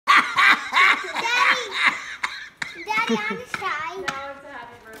shy. No, it's a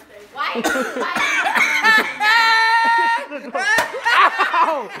happy birthday. Why?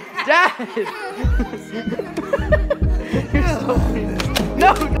 Ow! Dad! You're so mean.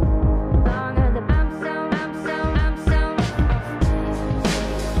 No!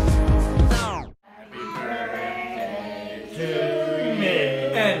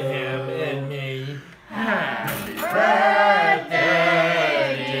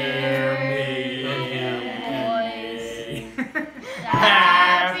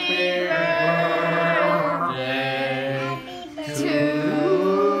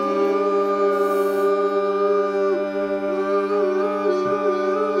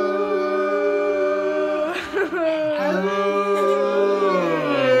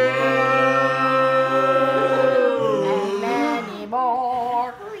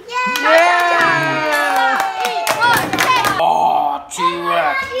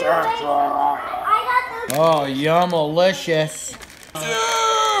 Oh, yum-alicious.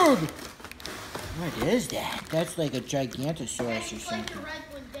 Dude! What is that? That's like a Gigantosaurus or something.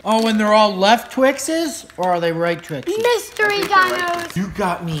 Oh, and they're all left Twixes? Or are they right Twixes? Mystery dinos. You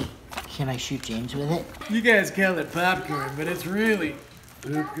got me. Can I shoot James with it? You guys call it popcorn, but it's really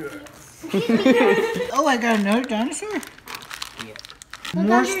popcorn. Oh, I got another dinosaur? Yeah.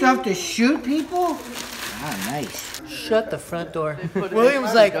 More stuff to shoot people? Ah, nice. Shut the front door.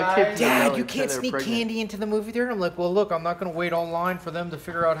 William's like, Dad, you can't sneak candy into the movie theater. I'm like, well, look, I'm not going to wait online for them to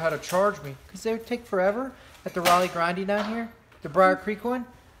figure out how to charge me. Because they would take forever at the Raleigh Grindie down here, the Briar Creek one.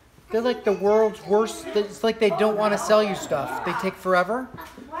 They're like the world's worst. It's like they don't want to sell you stuff. They take forever.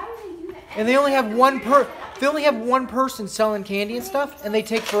 Why do they do that? And they only have one person selling candy and stuff, and they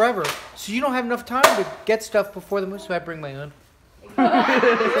take forever. So you don't have enough time to get stuff before the movie, so I bring my own.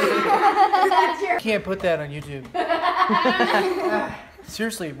 Can't put that on YouTube.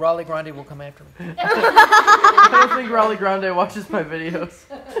 Seriously, Raleigh Grande will come after me. I don't think Raleigh Grande watches my videos.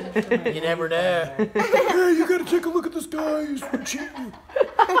 You never know. Hey, you gotta take a look at this guy. He's cheating.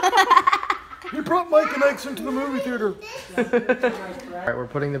 He brought Mike and X into the movie theater. Alright, we're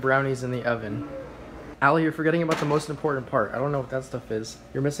putting the brownies in the oven. Allie, you're forgetting about the most important part. I don't know what that stuff is.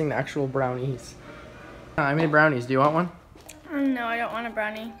 You're missing the actual brownies. I made brownies. Do you want one? No, I don't want a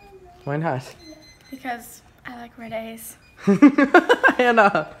brownie. Why not? Because I like red A's.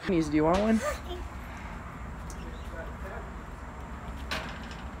 Hannah! Do you want one?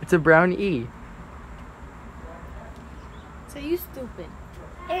 It's a brown E. So you stupid.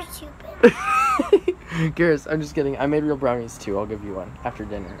 You're stupid. Garrus, I'm just kidding. I made real brownies too. I'll give you one after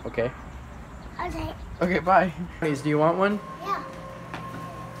dinner, okay? Okay. Okay, bye. Brownies, do you want one? Yeah.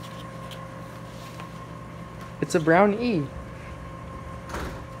 It's a brown E.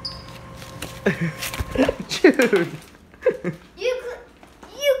 Dude. You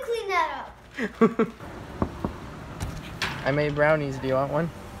clean that up. I made brownies. Do you want one?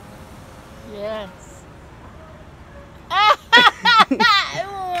 Yes.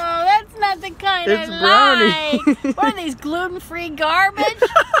 Whoa, that's not the kind It's I brownie. like. What are these, gluten-free garbage?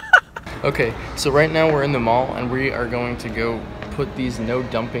 Okay, so right now we're in the mall and we are going to go put these no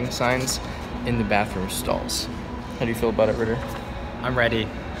dumping signs in the bathroom stalls. How do you feel about it, Ritter? I'm ready.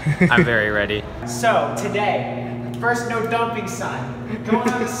 I'm very ready. So, today, first no dumping sign. Going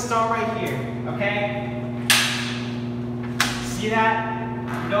on the stall right here, okay? See that?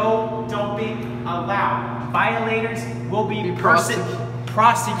 No dumping allowed. Violators will be prosecuted.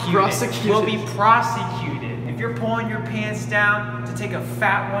 Will be prosecuted. If you're pulling your pants down to take a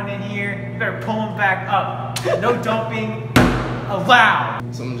fat one in here, you better pull them back up. No dumping allowed.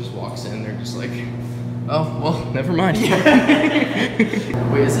 Someone just walks in, they're just like, oh, well, never mind.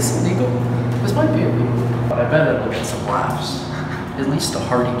 Wait, is this illegal? This might be illegal. I bet it'll get some laughs. At least a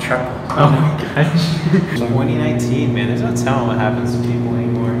hearty chuckle. Oh my gosh. 2019, man, there's no telling what happens to people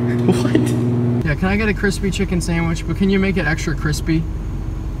anymore. What? Yeah, can I get a crispy chicken sandwich, but can you make it extra crispy?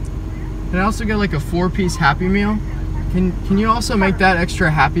 Can I also get like a 4-piece Happy Meal? Can you also make that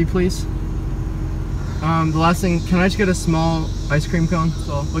extra happy, please? The last thing, can I just get a small ice cream cone?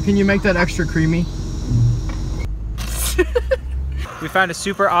 But can you make that extra creamy? We found a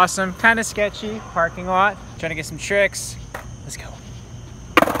super awesome, kind of sketchy parking lot. Trying to get some tricks. Let's go.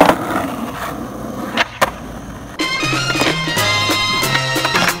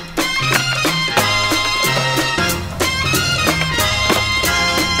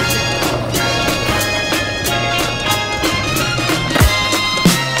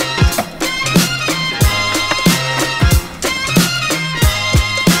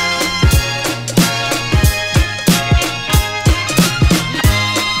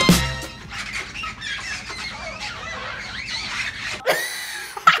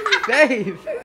 Dave!